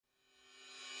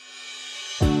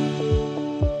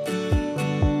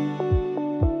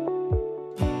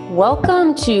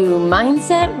Welcome to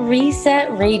Mindset Reset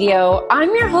Radio. I'm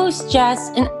your host, Jess,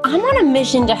 and I'm on a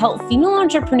mission to help female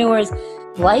entrepreneurs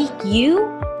like you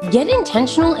get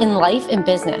intentional in life and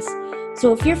business.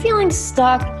 So if you're feeling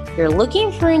stuck, you're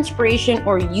looking for inspiration,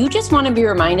 or you just want to be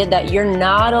reminded that you're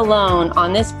not alone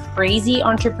on this crazy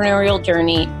entrepreneurial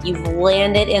journey, you've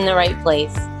landed in the right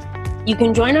place. You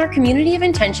can join our community of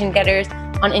intention getters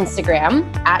on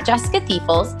Instagram at Jessica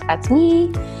Thiefels, that's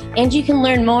me. And you can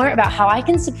learn more about how I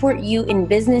can support you in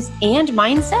business and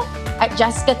mindset at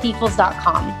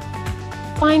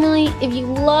jessicatheefels.com. Finally, if you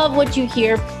love what you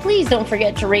hear, please don't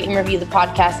forget to rate and review the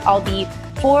podcast. I'll be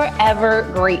forever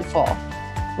grateful.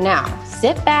 Now,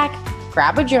 sit back,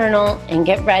 grab a journal, and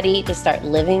get ready to start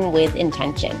living with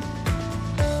intention.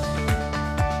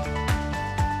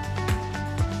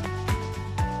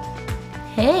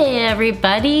 Hey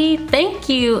everybody, thank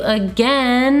you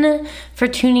again for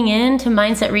tuning in to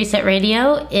Mindset Reset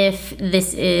Radio. If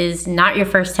this is not your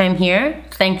first time here,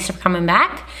 thanks for coming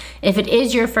back. If it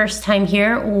is your first time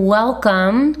here,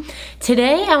 welcome.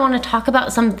 Today I want to talk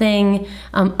about something,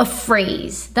 a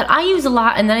phrase that I use a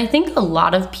lot and that I think a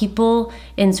lot of people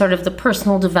in sort of the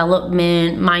personal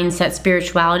development, mindset,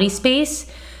 spirituality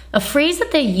space, a phrase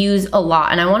that they use a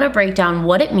lot. And I want to break down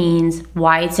what it means,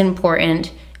 why it's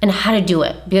important, and how to do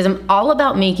it, because I'm all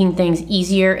about making things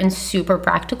easier and super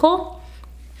practical.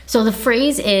 So the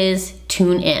phrase is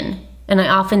tune in. And I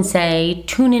often say,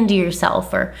 tune into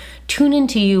yourself, or tune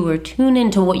into you, or tune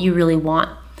into what you really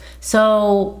want.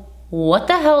 So what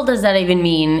the hell does that even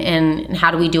mean, and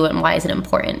how do we do it, and why is it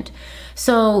important?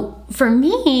 So for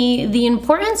me, the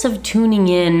importance of tuning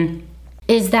in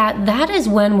is that is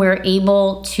when we're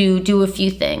able to do a few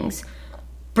things.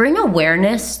 Bring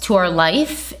awareness to our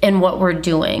life and what we're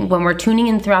doing when we're tuning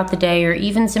in throughout the day, or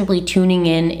even simply tuning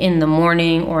in the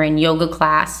morning or in yoga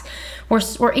class.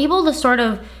 We're able to sort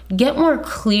of get more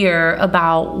clear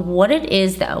about what it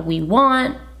is that we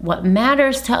want, what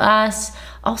matters to us,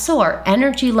 also our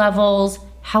energy levels,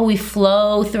 how we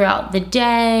flow throughout the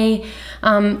day.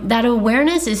 That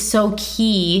awareness is so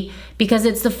key because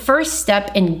it's the first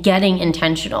step in getting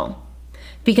intentional.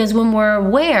 Because when we're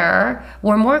aware,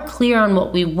 we're more clear on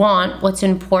what we want, what's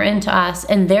important to us,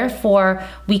 and therefore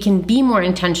we can be more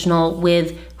intentional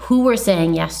with who we're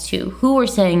saying yes to, who we're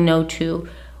saying no to,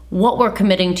 what we're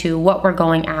committing to, what we're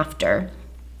going after.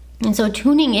 And so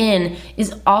tuning in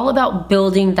is all about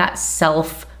building that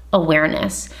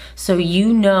self-awareness. So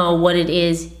you know what it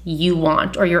is you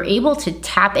want, or you're able to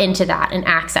tap into that and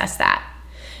access that.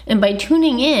 And by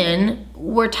tuning in,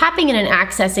 we're tapping in and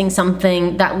accessing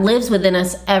something that lives within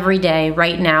us every day,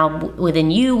 right now,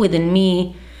 within you, within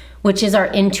me, which is our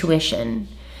intuition.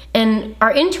 And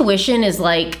our intuition is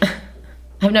like,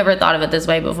 I've never thought of it this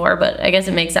way before, but I guess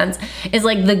it makes sense. It's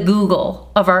like the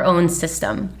Google of our own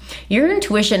system. Your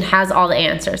intuition has all the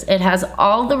answers. It has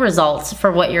all the results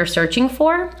for what you're searching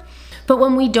for. But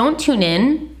when we don't tune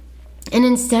in, and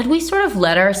instead we sort of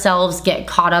let ourselves get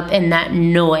caught up in that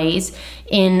noise,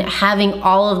 in having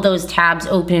all of those tabs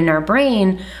open in our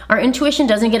brain, our intuition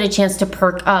doesn't get a chance to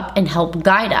perk up and help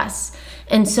guide us.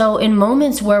 And so in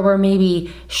moments where we're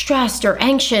maybe stressed or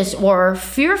anxious or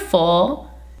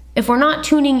fearful, if we're not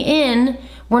tuning in,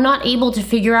 we're not able to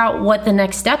figure out what the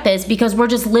next step is, because we're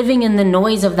just living in the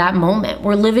noise of that moment.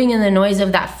 We're living in the noise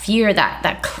of that fear,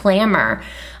 that clamor.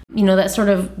 You know, that sort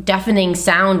of deafening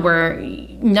sound where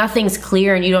nothing's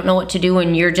clear and you don't know what to do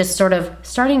and you're just sort of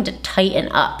starting to tighten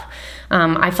up.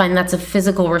 I find that's a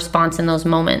physical response in those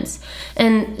moments.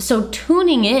 And so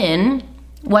tuning in,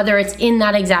 whether it's in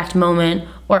that exact moment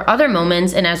or other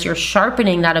moments, and as you're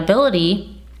sharpening that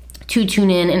ability to tune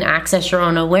in and access your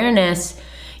own awareness,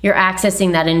 you're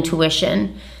accessing that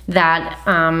intuition,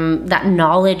 that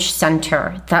knowledge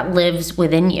center that lives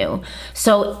within you.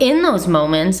 So in those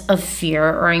moments of fear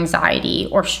or anxiety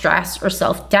or stress or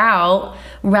self-doubt,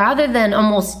 rather than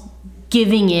almost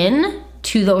giving in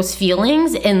to those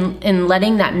feelings and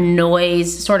letting that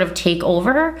noise sort of take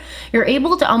over, you're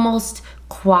able to almost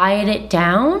quiet it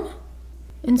down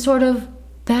and sort of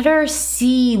better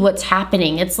see what's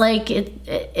happening. It's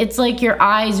like your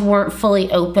eyes weren't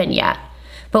fully open yet.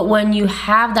 But when you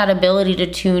have that ability to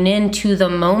tune in to the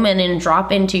moment and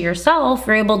drop into yourself,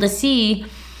 you're able to see,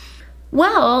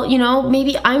 well, you know,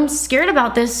 maybe I'm scared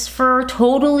about this for a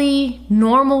totally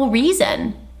normal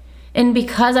reason. And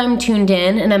because I'm tuned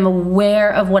in and I'm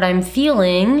aware of what I'm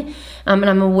feeling, and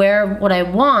I'm aware of what I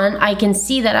want, I can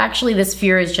see that actually this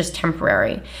fear is just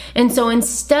temporary. And so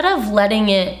instead of letting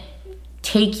it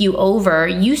take you over,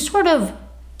 you sort of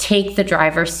take the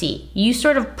driver's seat. You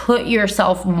sort of put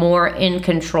yourself more in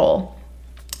control.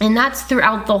 And that's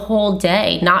throughout the whole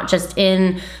day, not just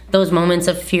in those moments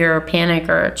of fear or panic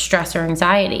or stress or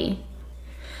anxiety.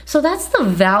 So that's the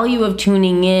value of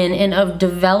tuning in and of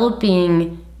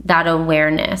developing that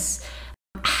awareness.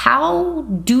 How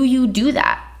do you do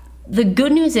that? The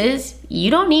good news is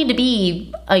you don't need to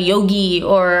be a yogi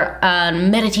or a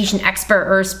meditation expert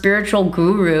or a spiritual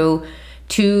guru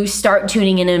to start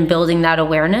tuning in and building that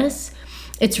awareness.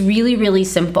 It's really, really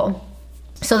simple.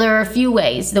 So there are a few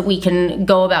ways that we can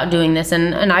go about doing this,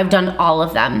 and I've done all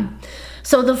of them.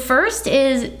 So the first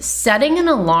is setting an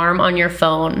alarm on your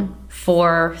phone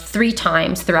for 3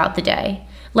 times throughout the day.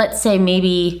 Let's say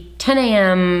maybe 10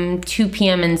 a.m., 2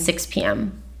 p.m., and 6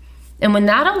 p.m. And when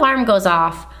that alarm goes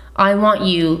off, I want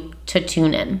you to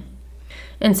tune in.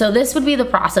 And so this would be the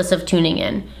process of tuning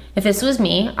in. If this was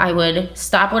me, I would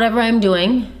stop whatever I'm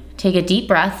doing, take a deep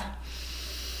breath,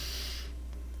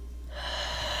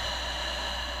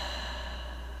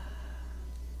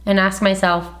 and ask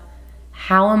myself,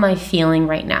 how am I feeling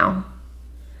right now?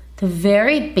 The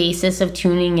very basis of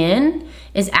tuning in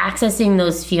is accessing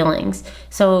those feelings.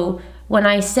 So when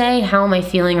I say, how am I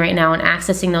feeling right now, and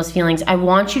accessing those feelings, I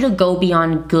want you to go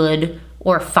beyond good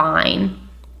or fine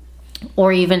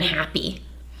or even happy.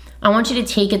 I want you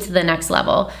to take it to the next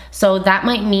level. So that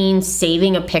might mean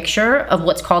saving a picture of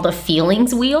what's called a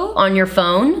feelings wheel on your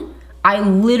phone. I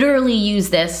literally use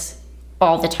this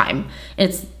all the time.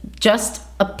 It's just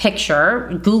a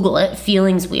picture. Google it,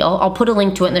 feelings wheel. I'll put a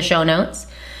link to it in the show notes.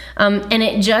 And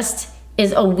it just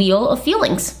is a wheel of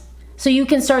feelings. So you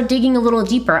can start digging a little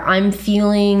deeper. I'm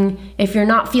feeling, if you're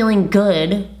not feeling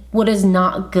good, what is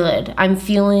not good? I'm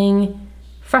feeling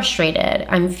frustrated.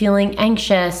 I'm feeling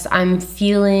anxious. I'm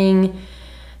feeling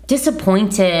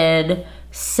disappointed,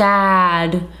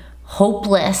 sad,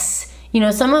 hopeless.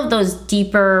 Some of those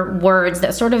deeper words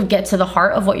that sort of get to the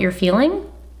heart of what you're feeling.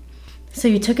 So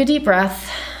you took a deep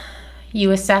breath,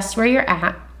 you assessed where you're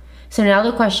at. So now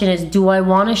the question is, do I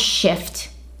want to shift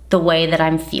the way that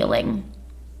I'm feeling?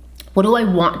 What do I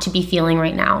want to be feeling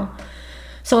right now?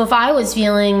 So if I was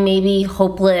feeling maybe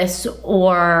hopeless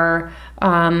or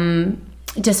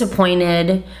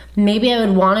disappointed, maybe I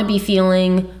would want to be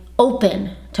feeling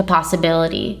open to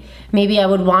possibility. Maybe I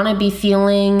would want to be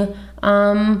feeling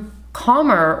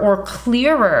calmer or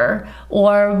clearer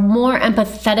or more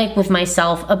empathetic with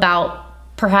myself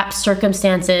about perhaps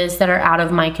circumstances that are out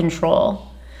of my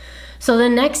control. So the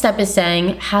next step is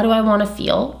saying, how do I want to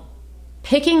feel?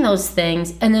 Picking those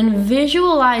things and then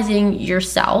visualizing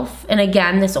yourself. And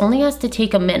again, this only has to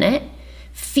take a minute.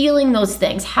 Feeling those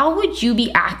things. How would you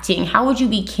be acting? How would you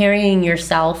be carrying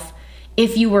yourself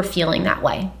if you were feeling that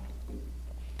way?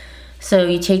 So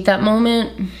you take that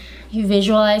moment, you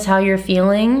visualize how you're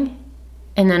feeling,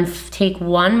 and then take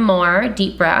one more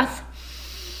deep breath.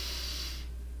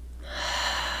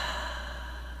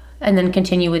 And then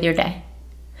continue with your day.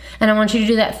 And I want you to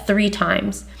do that 3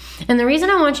 times. And the reason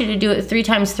I want you to do it 3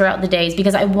 times throughout the day is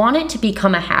because I want it to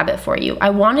become a habit for you. I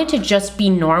want it to just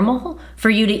be normal for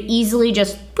you to easily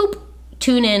just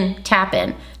tune in, tap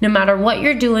in, no matter what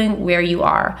you're doing, where you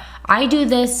are. I do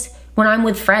this when I'm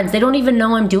with friends. They don't even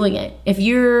know I'm doing it.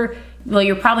 You're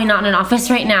probably not in an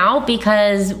office right now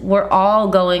because we're all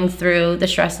going through the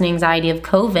stress and anxiety of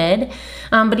COVID.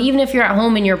 But even if you're at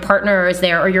home and your partner is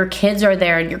there or your kids are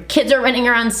there and your kids are running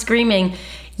around screaming,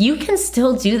 you can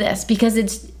still do this because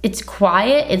it's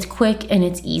quiet, it's quick, and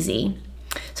it's easy.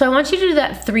 So I want you to do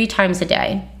that 3 times a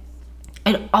day.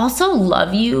 I'd also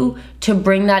love you to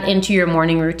bring that into your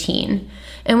morning routine.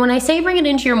 And when I say bring it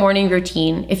into your morning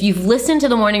routine, if you've listened to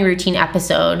the morning routine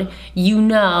episode, you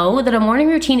know that a morning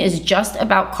routine is just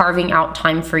about carving out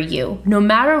time for you, no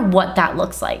matter what that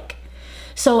looks like.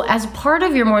 So as part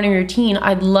of your morning routine,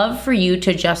 I'd love for you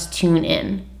to just tune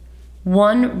in.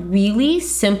 One really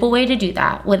simple way to do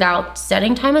that without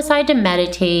setting time aside to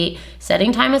meditate,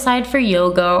 setting time aside for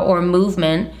yoga or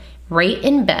movement, right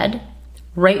in bed,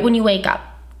 right when you wake up.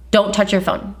 Don't touch your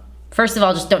phone. First of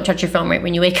all, just don't touch your phone right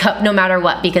when you wake up, no matter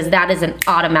what, because that is an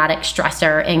automatic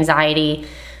stressor, anxiety,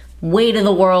 weight of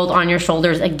the world on your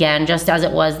shoulders again, just as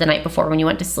it was the night before when you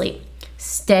went to sleep.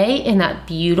 Stay in that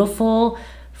beautiful,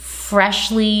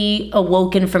 freshly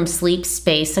awoken from sleep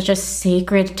space, such a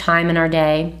sacred time in our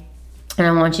day. And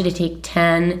I want you to take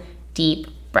 10 deep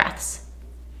breaths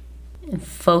and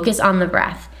focus on the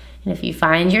breath. And if you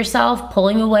find yourself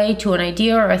pulling away to an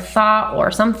idea or a thought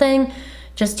or something,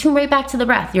 just tune right back to the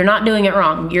breath. You're not doing it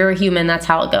wrong. You're a human. That's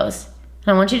how it goes.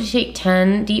 And I want you to take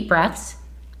 10 deep breaths.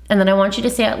 And then I want you to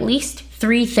say at least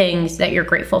 3 things that you're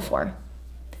grateful for.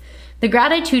 The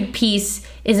gratitude piece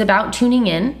is about tuning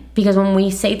in, because when we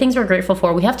say things we're grateful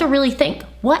for, we have to really think,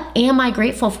 what am I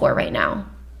grateful for right now?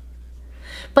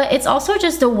 But it's also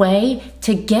just a way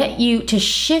to get you to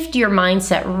shift your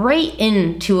mindset right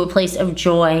into a place of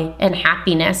joy and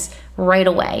happiness right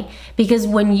away. Because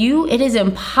it is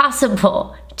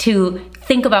impossible to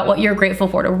think about what you're grateful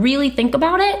for, to really think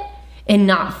about it and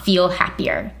not feel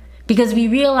happier. Because we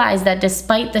realize that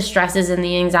despite the stresses and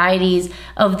the anxieties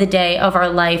of the day, of our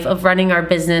life, of running our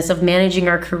business, of managing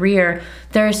our career,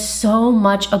 there's so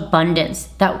much abundance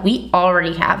that we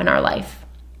already have in our life.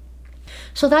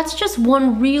 So that's just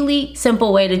one really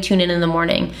simple way to tune in the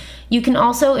morning. You can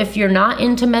also, if you're not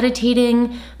into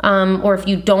meditating, or if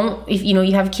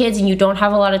you have kids and you don't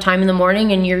have a lot of time in the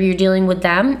morning and you're dealing with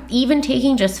them, even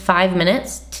taking just 5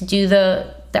 minutes to do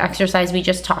the exercise we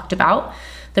just talked about,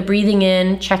 the breathing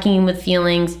in, checking in with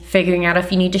feelings, figuring out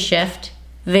if you need to shift,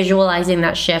 visualizing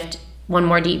that shift, one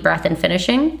more deep breath and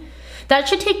finishing. That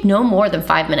should take no more than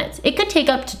 5 minutes. It could take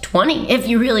up to 20 if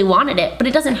you really wanted it, but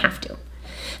it doesn't have to.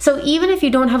 So even if you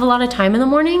don't have a lot of time in the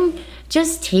morning,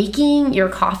 just taking your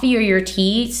coffee or your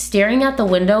tea, staring at the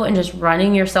window and just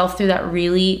running yourself through that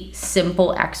really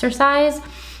simple exercise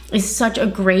is such a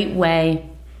great way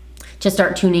to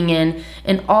start tuning in.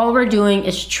 And all we're doing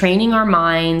is training our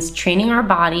minds, training our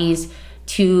bodies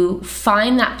to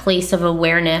find that place of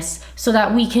awareness so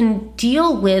that we can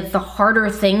deal with the harder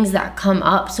things that come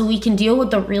up, so we can deal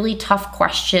with the really tough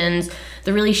questions,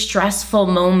 the really stressful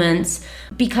moments,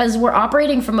 because we're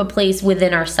operating from a place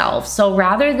within ourselves. So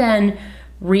rather than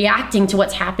reacting to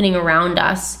what's happening around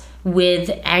us with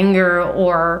anger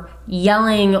or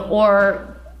yelling or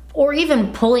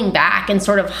even pulling back and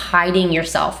sort of hiding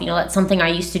yourself. That's something I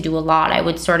used to do a lot. I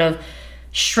would sort of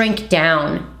shrink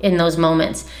down in those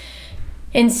moments.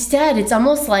 Instead, it's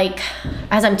almost like,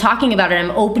 as I'm talking about it,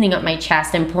 I'm opening up my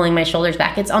chest and pulling my shoulders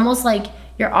back. It's almost like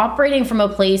you're operating from a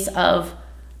place of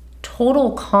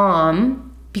total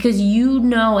calm, because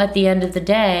at the end of the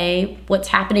day, what's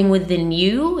happening within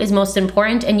you is most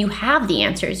important and you have the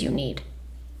answers you need.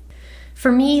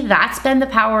 For me, that's been the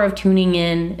power of tuning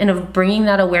in and of bringing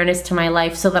that awareness to my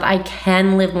life so that I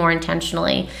can live more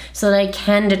intentionally, so that I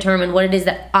can determine what it is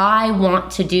that I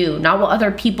want to do, not what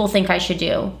other people think I should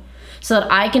do, so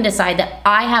that I can decide that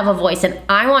I have a voice and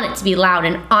I want it to be loud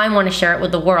and I want to share it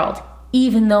with the world.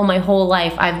 Even though my whole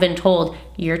life I've been told,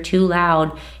 you're too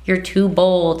loud, you're too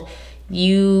bold,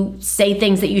 you say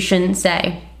things that you shouldn't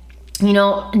say.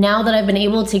 Now that I've been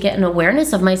able to get an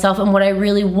awareness of myself and what I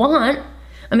really want,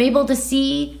 I'm able to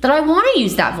see that I want to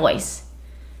use that voice,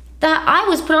 that I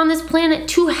was put on this planet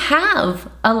to have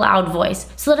a loud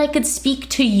voice so that I could speak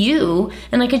to you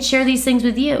and I could share these things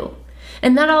with you.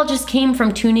 And that all just came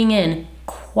from tuning in,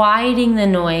 quieting the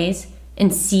noise,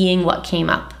 and seeing what came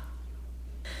up.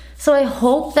 So I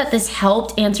hope that this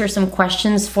helped answer some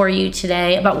questions for you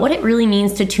today about what it really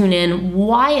means to tune in,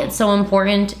 why it's so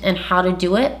important, and how to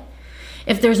do it.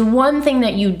 If there's one thing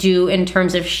that you do in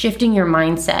terms of shifting your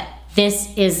mindset,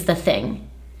 this is the thing.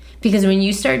 Because when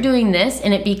you start doing this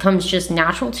and it becomes just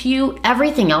natural to you,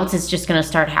 everything else is just going to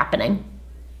start happening.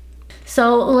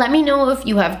 So let me know if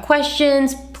you have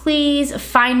questions. Please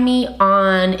find me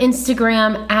on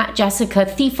Instagram at Jessica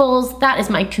Thiefels. That is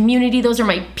my community. Those are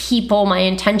my people, my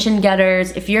intention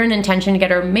getters. If you're an intention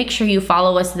getter, make sure you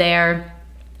follow us there.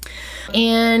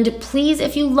 And please,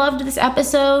 if you loved this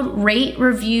episode, rate,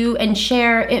 review, and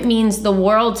share. It means the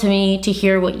world to me to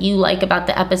hear what you like about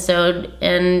the episode.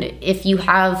 And if you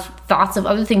have thoughts of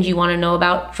other things you want to know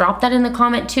about, drop that in the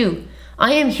comment too.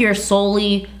 I am here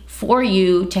solely for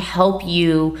you to help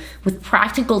you with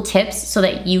practical tips so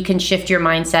that you can shift your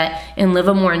mindset and live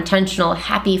a more intentional,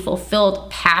 happy,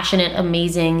 fulfilled, passionate,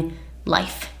 amazing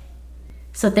life.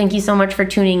 So thank you so much for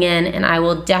tuning in, and I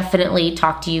will definitely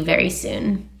talk to you very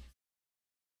soon.